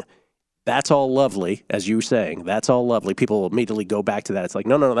being, that's all lovely, as you were saying. That's all lovely. People immediately go back to that. It's like,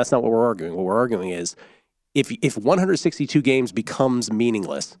 no, that's not what we're arguing. What we're arguing is if 162 games becomes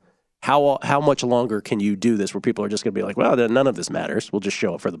meaningless, how much longer can you do this where people are just going to be like, well, then none of this matters. We'll just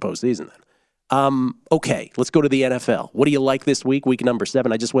show up for the postseason then. Okay, let's go to the NFL. What do you like this week, week number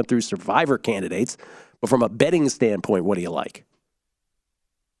 7? I just went through survivor candidates, but from a betting standpoint, what do you like?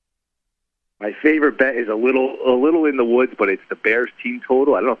 My favorite bet is a little in the woods, but it's the Bears team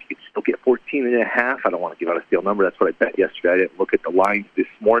total. I don't know if you can still get 14.5. I don't want to give out a steal number. That's what I bet yesterday. I didn't look at the lines this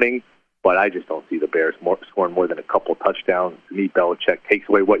morning. But I just don't see the Bears scoring more than a couple touchdowns. To me, Belichick takes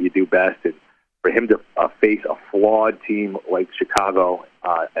away what you do best. And for him to face a flawed team like Chicago,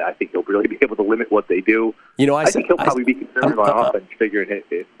 I think he'll really be able to limit what they do. I think he'll probably be conservative on offense, figuring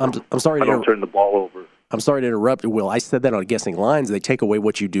it. I'm sorry. I don't turn the ball over. I'm sorry to interrupt, Will. I said that on Guessing Lines. They take away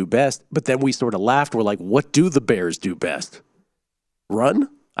what you do best. But then we sort of laughed. We're like, what do the Bears do best? Run,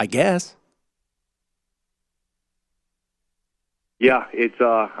 I guess. Yeah, it's.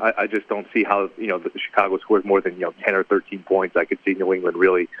 I just don't see how the Chicago scores more than 10 or 13 points. I could see New England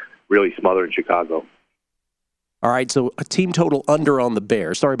really smothering Chicago. All right, so a team total under on the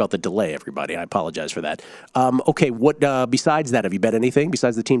Bears. Sorry about the delay, everybody. I apologize for that. Okay, what besides that, have you bet anything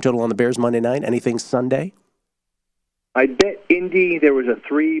besides the team total on the Bears Monday night? Anything Sunday? I bet Indy. There was a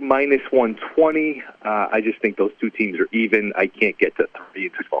 3 minus 120. I just think those two teams are even. I can't get to 3.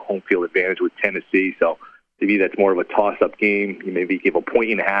 It's just a home field advantage with Tennessee, so to me that's more of a toss-up game. You maybe give a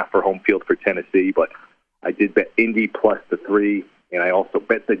 1.5 for home field for Tennessee, but I did bet Indy plus the 3. And I also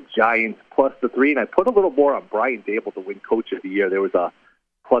bet the Giants plus the 3. And I put a little more on Brian Dable to win Coach of the Year. There was a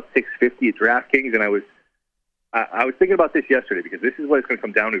plus 650 at DraftKings. And I was thinking about this yesterday because this is what it's going to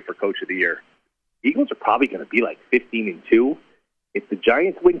come down to for Coach of the Year. Eagles are probably going to be like 15-2. If the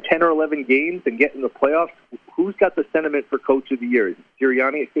Giants win 10 or 11 games and get in the playoffs, who's got the sentiment for Coach of the Year? Is it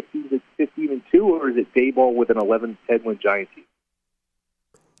Sirianni at 15-2, or is it Daboll with an 11-10 win Giants team?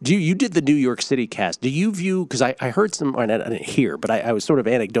 You did the New York City cast. Do you view, because I heard some, I didn't hear, but I was sort of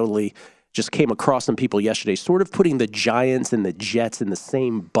anecdotally just came across some people yesterday sort of putting the Giants and the Jets in the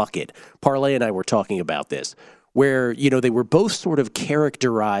same bucket. Parlay and I were talking about this, where, they were both sort of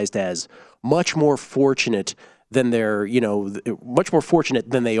characterized as much more fortunate than they are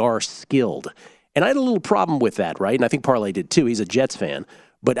skilled. And I had a little problem with that, right? And I think Parlay did too. He's a Jets fan.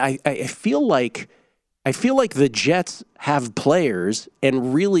 But I feel like the Jets have players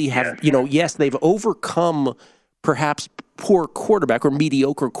and really have, yes, they've overcome perhaps poor quarterback or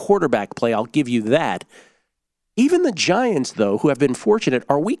mediocre quarterback play. I'll give you that. Even the Giants, though, who have been fortunate,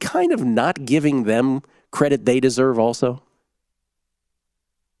 are we kind of not giving them credit they deserve also?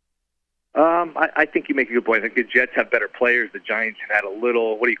 I think you make a good point. I think the Jets have better players. The Giants have had a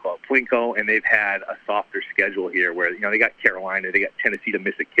little, Plinko, and they've had a softer schedule here where, they got Carolina, they got Tennessee to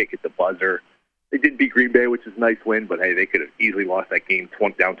miss a kick at the buzzer. They did beat Green Bay, which is a nice win, but hey, they could have easily lost that game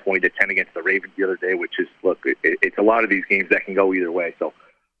down 20-10 against the Ravens the other day, which is, it's a lot of these games that can go either way. So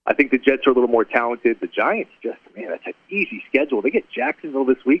I think the Jets are a little more talented. The Giants that's an easy schedule. They get Jacksonville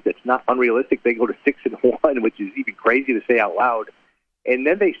this week. That's not unrealistic. They go to 6-1, which is even crazy to say out loud. And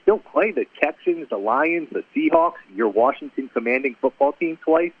then they still play the Texans, the Lions, the Seahawks, your Washington commanding football team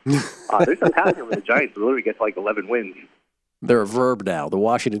twice. There's no pattern where the Giants literally get like 11 wins. They're a verb now, the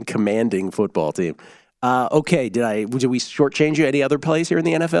Washington commanding football team. Okay, did we shortchange you any other plays here in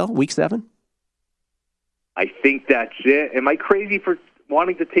the NFL, Week 7? I think that's it. Am I crazy for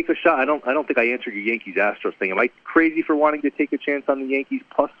wanting to take a shot? I don't think I answered your Yankees-Astros thing. Am I crazy for wanting to take a chance on the Yankees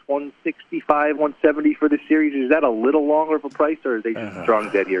plus 165, 170 for this series? Is that a little longer of a price, or are they just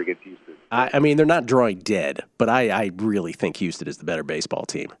drawing dead here against Houston? I mean, they're not drawing dead, but I really think Houston is the better baseball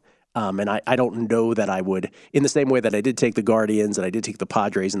team. And I don't know that I would, in the same way that I did take the Guardians and I did take the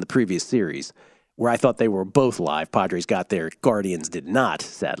Padres in the previous series, where I thought they were both live. Padres got there, Guardians did not,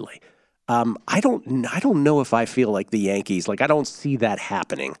 sadly. I don't know if I feel like the Yankees, I don't see that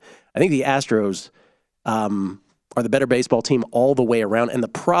happening. I think the Astros are the better baseball team all the way around. And the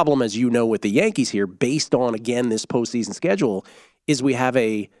problem, as you know, with the Yankees here, based on, again, this postseason schedule, is we have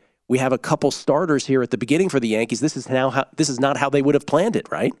a couple starters here at the beginning for the Yankees. This is not how they would have planned it,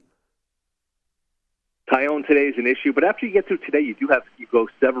 right? Tyone today is an issue, but after you get through today, you go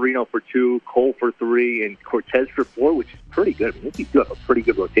Severino for 2, Cole for 3, and Cortez for 4, which is pretty good. I mean, you do have a pretty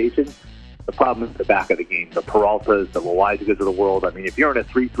good rotation. The problem is the back of the game, the Peraltas, the Loaizagas of the world. I mean, if you're in a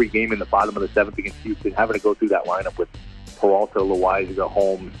 3-3 game in the bottom of the 7th against Houston, having to go through that lineup with Peralta, Loaizaga,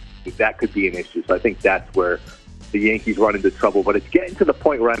 Holmes, that could be an issue. So I think that's where the Yankees run into trouble. But it's getting to the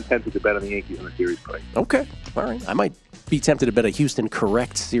point where I'm tempted to bet on the Yankees in the series price. Okay, all right. I might be tempted to bet a Houston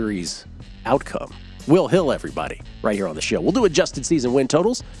correct series outcome. Will Hill, everybody, right here on the show. We'll do adjusted season win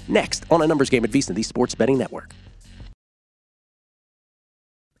totals next on A Numbers Game at VSiN, the Sports Betting Network.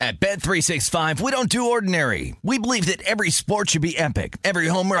 At Bet365, we don't do ordinary. We believe that every sport should be epic. Every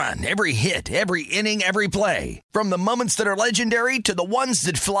home run, every hit, every inning, every play. From the moments that are legendary to the ones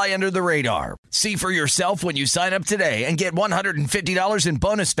that fly under the radar. See for yourself when you sign up today and get $150 in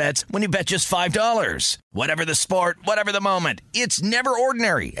bonus bets when you bet just $5. Whatever the sport, whatever the moment, it's never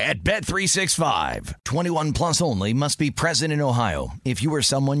ordinary at Bet365. 21 plus only. Must be present in Ohio. If you or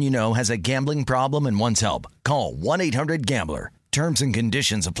someone you know has a gambling problem and wants help, call 1-800-GAMBLER. Terms and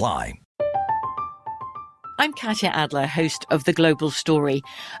conditions apply. I'm Katya Adler, host of The Global Story.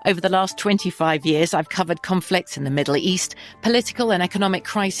 Over the last 25 years, I've covered conflicts in the Middle East, political and economic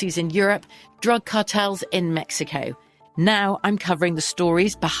crises in Europe, drug cartels in Mexico. Now I'm covering the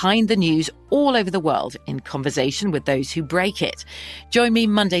stories behind the news all over the world in conversation with those who break it. Join me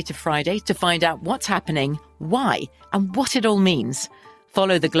Monday to Friday to find out what's happening, why, and what it all means.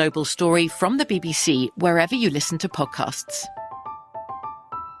 Follow The Global Story from the BBC wherever you listen to podcasts.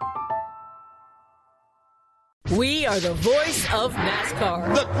 We are the voice of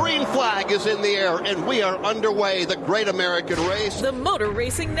NASCAR. The green flag is in the air, and we are underway. The great American race. The Motor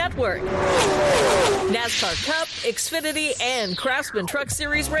Racing Network. NASCAR Cup, Xfinity, and Craftsman Truck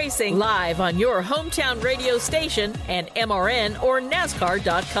Series Racing live on your hometown radio station and MRN or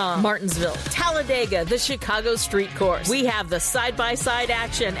NASCAR.com. Martinsville, Talladega, the Chicago Street Course. We have the side-by-side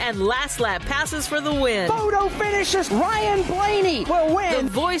action and last lap passes for the win. Photo finishes. Ryan Blaney will win.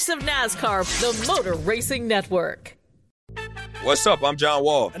 The voice of NASCAR, the Motor Racing Network. What's up? I'm John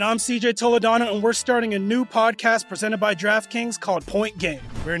Wall. And I'm CJ Toledano, and we're starting a new podcast presented by DraftKings called Point Game.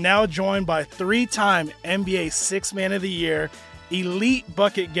 We're now joined by three-time NBA Sixth Man of the Year, elite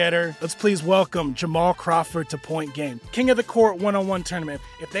bucket getter. Let's please welcome Jamal Crawford to Point Game. King of the Court one-on-one tournament.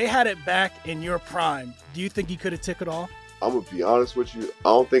 If they had it back in your prime, do you think you could have took it all? I'm going to be honest with you. I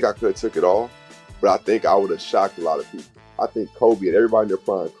don't think I could have took it all, but I think I would have shocked a lot of people. I think Kobe and everybody in their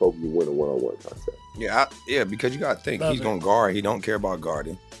prime, Kobe would win a one-on-one contest. Yeah, because you got to think. He's going to guard. He don't care about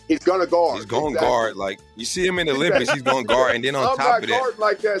guarding. He's going to guard. He's going to guard. Like, you see him in the Olympics, he's going to guard. And then on top of that. I'm not guarding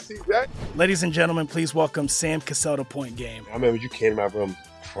like that, CJ. Ladies and gentlemen, please welcome Sam Cassell to Point Game. I remember you came out from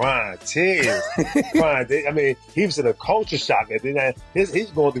prime 10. I mean, he was in a culture shock. And then he's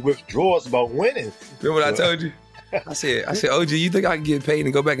going through withdrawals about winning. Remember what I told you? I said, OG, you think I can get paid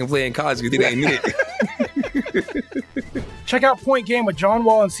and go back and play in college because it ain't it? Check out Point Game with John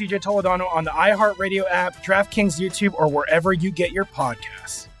Wall and CJ Toledano on the iHeartRadio app, DraftKings YouTube, or wherever you get your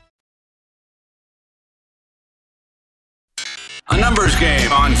podcasts. A numbers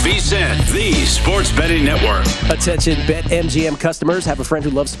game on VSiN, the Sports Betting Network. Attention BetMGM customers. Have a friend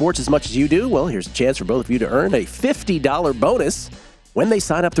who loves sports as much as you do? Well, here's a chance for both of you to earn a $50 bonus when they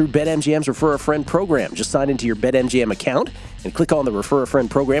sign up through BetMGM's Refer a Friend program. Just sign into your BetMGM account and click on the Refer a Friend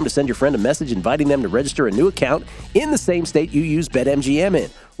program to send your friend a message inviting them to register a new account in the same state you use BetMGM in.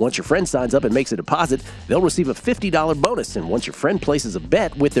 Once your friend signs up and makes a deposit, they'll receive a $50 bonus. And once your friend places a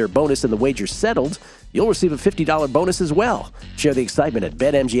bet with their bonus and the wager settled, you'll receive a $50 bonus as well. Share the excitement at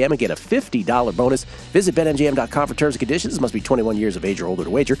BetMGM and get a $50 bonus. Visit BetMGM.com for terms and conditions. Must be 21 years of age or older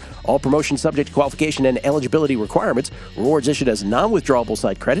to wager. All promotions subject to qualification and eligibility requirements. Rewards issued as non-withdrawable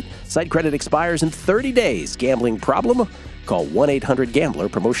site credit. Site credit expires in 30 days. Gambling problem? Call 1-800-GAMBLER.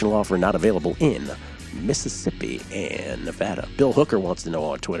 Promotional offer not available in Mississippi and Nevada. Bill Hooker wants to know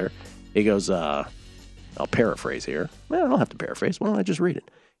on Twitter. He goes, I'll paraphrase here. Well, I don't have to paraphrase. Why don't I just read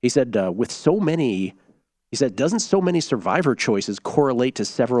it? He said, doesn't so many survivor choices correlate to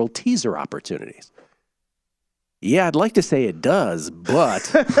several teaser opportunities? Yeah, I'd like to say it does,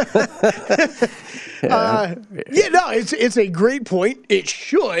 but it's a great point. It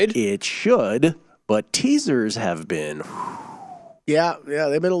should, but teasers have been. Yeah,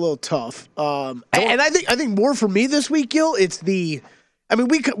 they've been a little tough. And I think more for me this week, Gil, we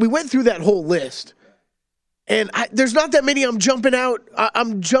went through that whole list. And there's not that many I'm jumping out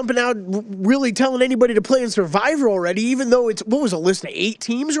really telling anybody to play in Survivor already, even though it's, what was a list of 8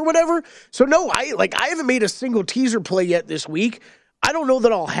 teams or whatever? So no, I haven't made a single teaser play yet this week. I don't know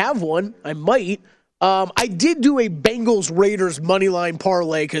that I'll have one. I might. I did do a Bengals-Raiders moneyline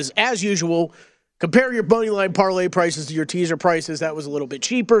parlay because, as usual, compare your moneyline parlay prices to your teaser prices. That was a little bit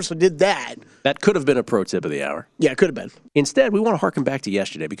cheaper, so did that. That could have been a pro tip of the hour. Yeah, it could have been. Instead, we want to harken back to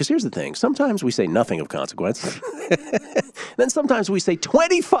yesterday because here's the thing. Sometimes we say nothing of consequence. Then sometimes we say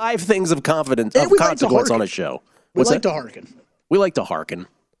 25 things of consequence on a show. We like to harken. We like to harken.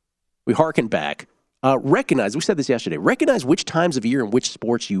 We harken back. We said this yesterday, recognize which times of year and which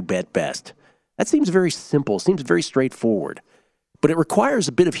sports you bet best. That seems very simple, seems very straightforward, but it requires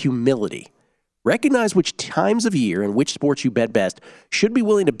a bit of humility. Recognize which times of year and which sports you bet best. Should be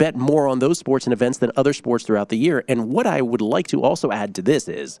willing to bet more on those sports and events than other sports throughout the year. And what I would like to also add to this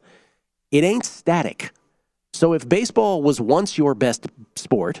is, it ain't static. So if baseball was once your best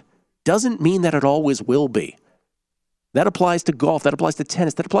sport, doesn't mean that it always will be. That applies to golf. That applies to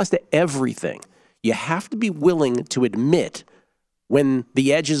tennis. That applies to everything. You have to be willing to admit when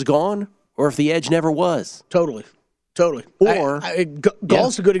the edge is gone or if the edge never was. Totally. Or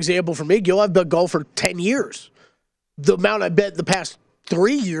golf's a good example for me. Gil, I've bet golf for 10 years. The amount I bet the past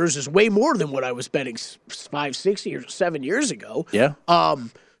 3 years is way more than what I was betting 5, 6 years, 7 years ago. Yeah.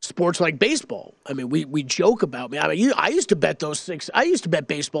 Sports like baseball. I mean, we joke about me. I mean, I used to bet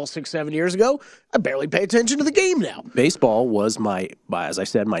baseball 6, 7 years ago. I barely pay attention to the game now. Baseball was as I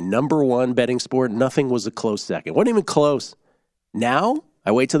said, my number one betting sport. Nothing was a close second. Wasn't even close. Now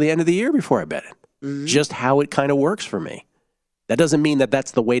I wait till the end of the year before I bet it. Mm-hmm. Just how it kind of works for me. That doesn't mean that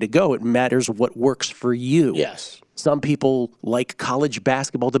that's the way to go. It matters what works for you. Yes. Some people like college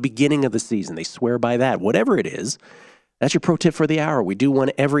basketball at the beginning of the season. They swear by that. Whatever it is, that's your pro tip for the hour. We do one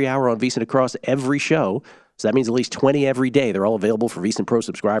every hour on VSiN Across every show. So that means at least 20 every day. They're all available for VSiN Pro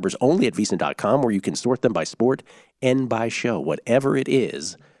subscribers only at VSiN.com, where you can sort them by sport and by show. Whatever it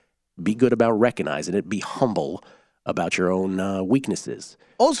is, be good about recognizing it. Be humble about your own weaknesses.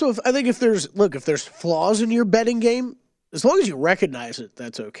 Also, I think if there's flaws in your betting game, as long as you recognize it,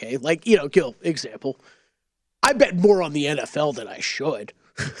 that's okay. Like, Gil, example, I bet more on the NFL than I should.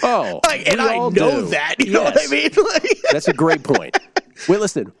 Oh, and I know that. You know what I mean? That's a great point. Well,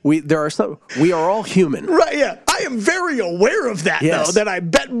 listen, we are all human. Right, yeah. I am very aware of that, though, that I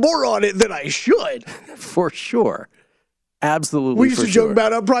bet more on it than I should. For sure. Absolutely. We used to joke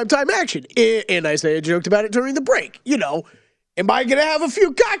about it on Primetime Action, and Isaiah joked about it during the break. Am I going to have a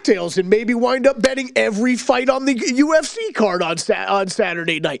few cocktails and maybe wind up betting every fight on the UFC card on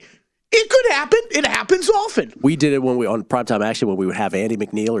Saturday night? It could happen. It happens often. We did it on Primetime Action when we would have Andy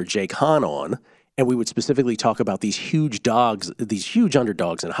McNeil or Jake Hahn on, and we would specifically talk about these huge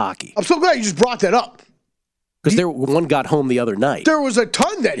underdogs in hockey. I'm so glad you just brought that up. Because one got home the other night. There was a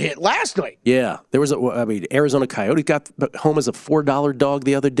ton that hit last night. Yeah. There was Arizona Coyotes got home as a $4 dog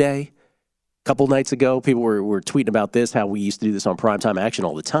the other day. A couple nights ago, people were tweeting about this, how we used to do this on Primetime Action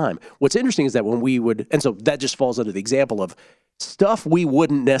all the time. What's interesting is that when we would, and so that just falls under the example of stuff we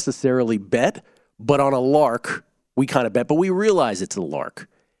wouldn't necessarily bet, but on a lark, we kind of bet, but we realize it's a lark.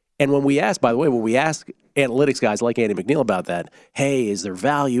 And when we ask analytics guys like Andy McNeil about that, hey, is there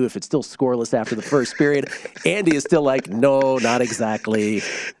value if it's still scoreless after the first period? Andy is still like, no, not exactly.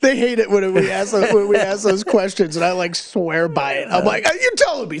 They hate it when we ask those questions, and I swear by it. I'm like, you're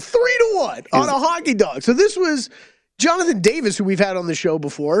telling me 3-1 on a hockey dog. So this was Jonathan Davis, who we've had on the show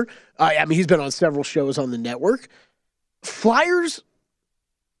before. He's been on several shows on the network. Flyers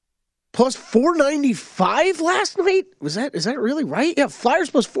plus 495 last night? Is that really right? Yeah, Flyers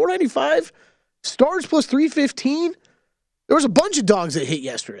plus 495, Stars plus 315. There was a bunch of dogs that hit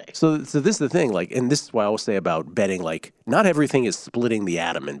yesterday. So this is the thing, and this is what I always say about betting, not everything is splitting the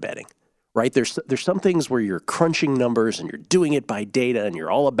atom in betting, right? There's some things where you're crunching numbers and you're doing it by data and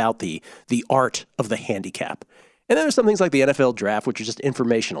you're all about the art of the handicap. And then there's some things like the NFL draft, which are just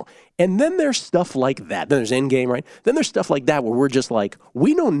informational. And then there's stuff like that. Then there's in-game, right? Then there's stuff like that where we're just like,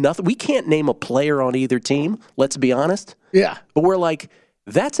 we know nothing. We can't name a player on either team, let's be honest. Yeah. But we're like,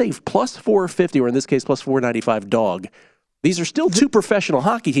 that's a plus 450, or in this case, plus 495 dog. These are still two professional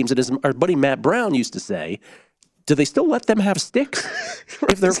hockey teams. And as our buddy Matt Brown used to say, do they still let them have sticks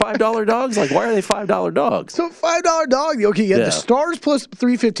if they're $5 dogs? Why are they $5 dogs? So $5 dog. Okay, the Stars plus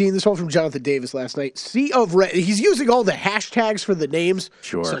 315. This one from Jonathan Davis last night. Sea of Red. He's using all the hashtags for the names.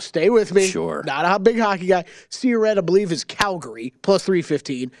 Sure. So stay with me. Sure. Not a big hockey guy. Sea of Red, I believe, is Calgary plus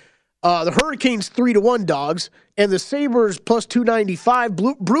 315. The Hurricanes 3-1 dogs, and the Sabres plus 295.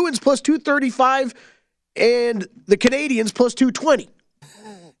 Bruins plus 235, and the Canadians plus 220.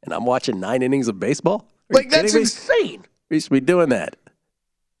 And I'm watching 9 innings of baseball? That's insane. We should be doing that.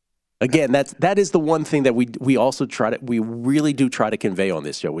 Again, that is the one thing that we also we really do try to convey on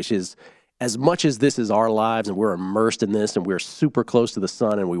this show, which is as much as this is our lives and we're immersed in this and we're super close to the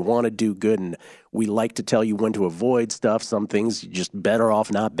sun and we want to do good and we like to tell you when to avoid stuff, some things you're just better off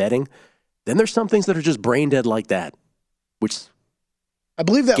not betting. Then there's some things that are just brain dead like that, which I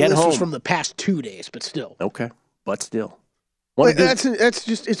believe that list was from the past 2 days, but still. Okay, but still. That's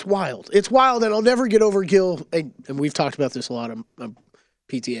just, it's wild. It's wild, and I'll never get over Gil, and we've talked about this a lot on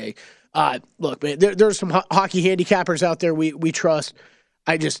PTA. Look, man, there's some hockey handicappers out there we trust.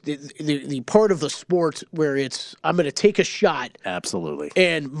 I just, the part of the sport where I'm going to take a shot. Absolutely.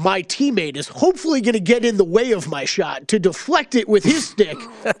 And my teammate is hopefully going to get in the way of my shot to deflect it with his stick.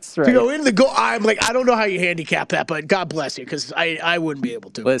 That's right. To go in the goal. I'm like, I don't know how you handicap that, but God bless you, because I wouldn't be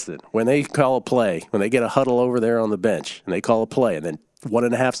able to. Listen, when they call a play, when they get a huddle over there on the bench, and they call a play, and then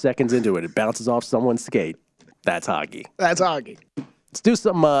 1.5 seconds into it, it bounces off someone's skate, that's hockey. That's hockey. Let's do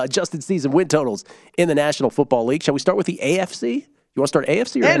some adjusted season win totals in the National Football League. Shall we start with the AFC? You want to start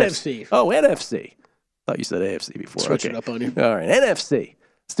AFC or NFC? Oh, NFC. Thought you said AFC before. Switch it up on you. All right, NFC.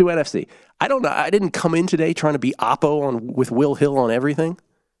 Let's do NFC. I don't know. I didn't come in today trying to be Oppo with Will Hill on everything,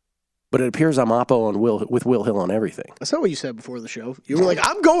 but it appears I'm Oppo with Will Hill on everything. That's not what you said before the show. You were like,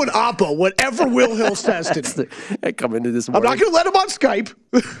 I'm going Oppo, whatever Will Hill says today. I come into this morning. I'm not going to let him on Skype.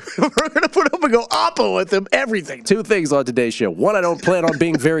 We're going to put him and go Oppo with him, everything. 2 things on today's show. 1, I don't plan on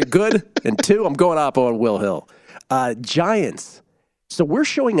being very good, and 2, I'm going Oppo on Will Hill. Giants. So we're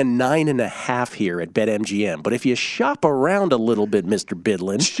showing a 9.5 here at BetMGM. But if you shop around a little bit, Mr.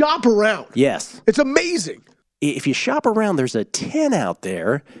 Bidlin. Shop around. Yes. It's amazing. If you shop around, there's a 10 out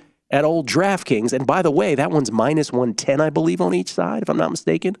there at old DraftKings. And by the way, that one's minus 110, I believe, on each side, if I'm not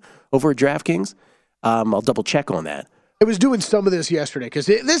mistaken, over at DraftKings. I'll double check on that. I was doing some of this yesterday because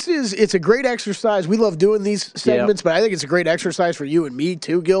it's a great exercise. We love doing these segments, but I think it's a great exercise for you and me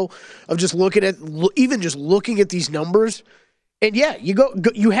too, Gil, of just looking at these numbers. And yeah,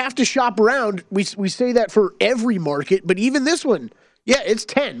 you have to shop around. We say that for every market, but even this one, yeah, it's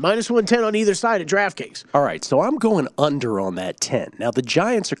 10, minus 110 on either side at DraftKings. All right, so I'm going under on that 10. Now the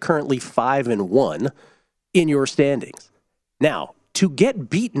Giants are currently 5-1 in your standings. Now, to get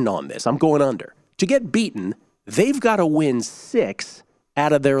beaten on this, I'm going under. To get beaten, they've got to win 6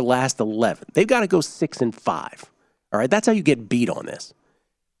 out of their last 11. They've got to go 6-5. All right, that's how you get beat on this.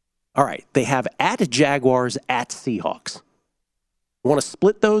 All right, they have at Jaguars, at Seahawks. Want to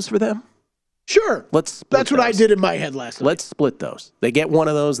split those for them? Sure. That's what I did in my head last night. Let's split those. They get one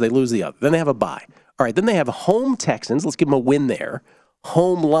of those, they lose the other. Then they have a bye. All right, then they have home Texans. Let's give them a win there.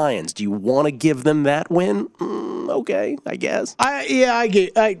 Home Lions. Do you want to give them that win? Okay, I guess.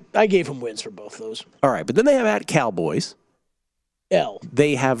 I gave them wins for both those. All right, but then they have at Cowboys. L.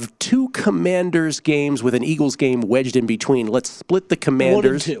 They have 2 Commanders games with an Eagles game wedged in between. Let's split the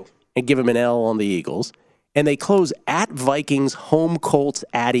Commanders 1 and 2 and give them an L on the Eagles. And they close at Vikings, home Colts,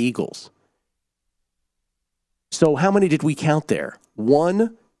 at Eagles. So how many did we count there?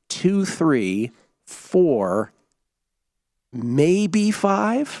 1, 2, 3, 4, maybe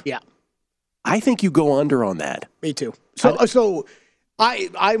 5? Yeah. I think you go under on that. Me too. So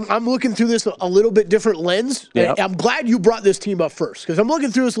I'm looking through this a little bit different lens. Yep. I'm glad you brought this team up first because I'm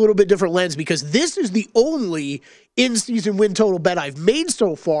looking through this a little bit different lens because this is the only in-season win total bet I've made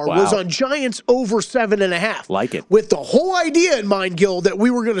so far was on Giants over 7.5. Like it. With the whole idea in mind, Gil, that we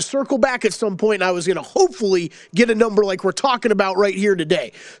were going to circle back at some point and I was going to hopefully get a number like we're talking about right here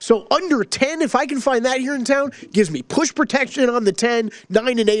today. So under 10, if I can find that here in town, gives me push protection on the 10,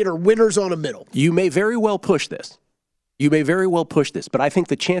 9 and 8 are winners on a middle. You may very well push this. But I think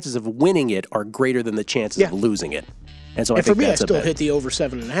the chances of winning it are greater than the chances of losing it. And so I think for me, that's I still hit the over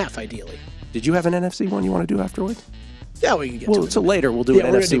 7.5 ideally. Did you have an NFC one you want to do afterwards? Yeah, we can get to it. So later we'll do an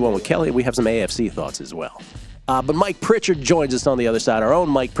NFC one with Kelly. We have some AFC thoughts as well. But Mike Pritchard joins us on the other side. Our own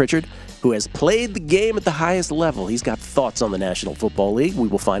Mike Pritchard, who has played the game at the highest level. He's got thoughts on the National Football League. We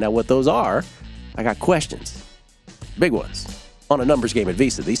will find out what those are. I got questions. Big ones. On a numbers game at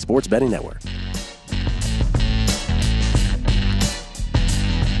Visa, the Sports Betting Network.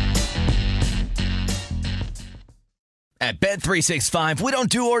 At Bet365, we don't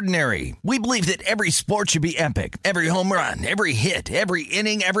do ordinary. We believe that every sport should be epic. Every home run, every hit, every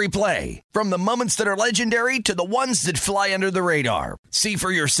inning, every play. From the moments that are legendary to the ones that fly under the radar. See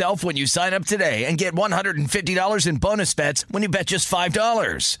for yourself when you sign up today and get $150 in bonus bets when you bet just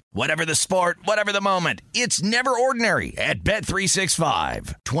 $5. Whatever the sport, whatever the moment, it's never ordinary at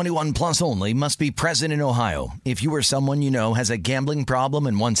Bet365. 21 plus only. Must be present in Ohio. If you or someone you know has a gambling problem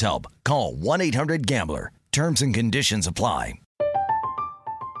and wants help, call 1-800-GAMBLER. Terms and conditions apply.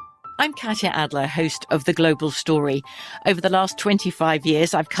 I'm Katya Adler, host of The Global Story. Over the last 25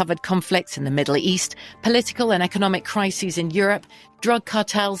 years, I've covered conflicts in the Middle East, political and economic crises in Europe, drug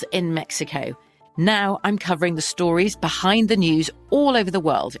cartels in Mexico. Now I'm covering the stories behind the news all over the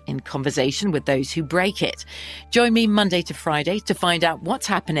world in conversation with those who break it. Join me Monday to Friday to find out what's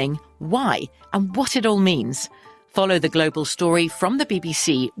happening, why, and what it all means. Follow The Global Story from the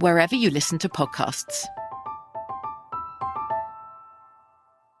BBC wherever you listen to podcasts.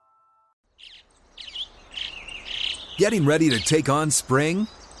 Getting ready to take on spring?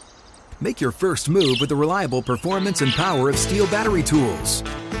 Make your first move with the reliable performance and power of Steel battery tools.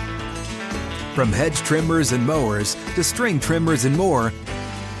 From hedge trimmers and mowers to string trimmers and more,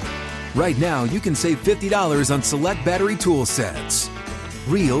 right now you can save $50 on select battery tool sets.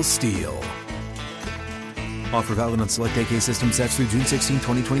 Real Steel. Offer valid on select AK system sets through June 16,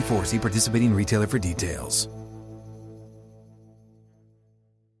 2024. See participating retailer for details.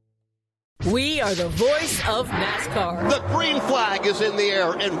 We are the voice of NASCAR. The green flag is in the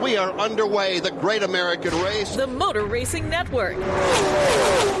air, and we are underway. The Great American Race. The Motor Racing Network.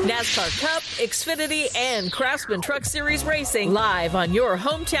 NASCAR Cup, Xfinity, and Craftsman Truck Series Racing live on your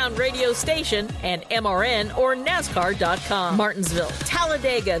hometown radio station and MRN or NASCAR.com. Martinsville,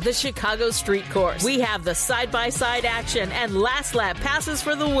 Talladega, the Chicago Street Course. We have the side-by-side action and last lap passes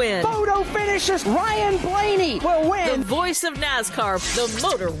for the win. Photo finishes. Ryan Blaney will win. The voice of NASCAR, the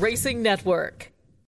Motor Racing Network.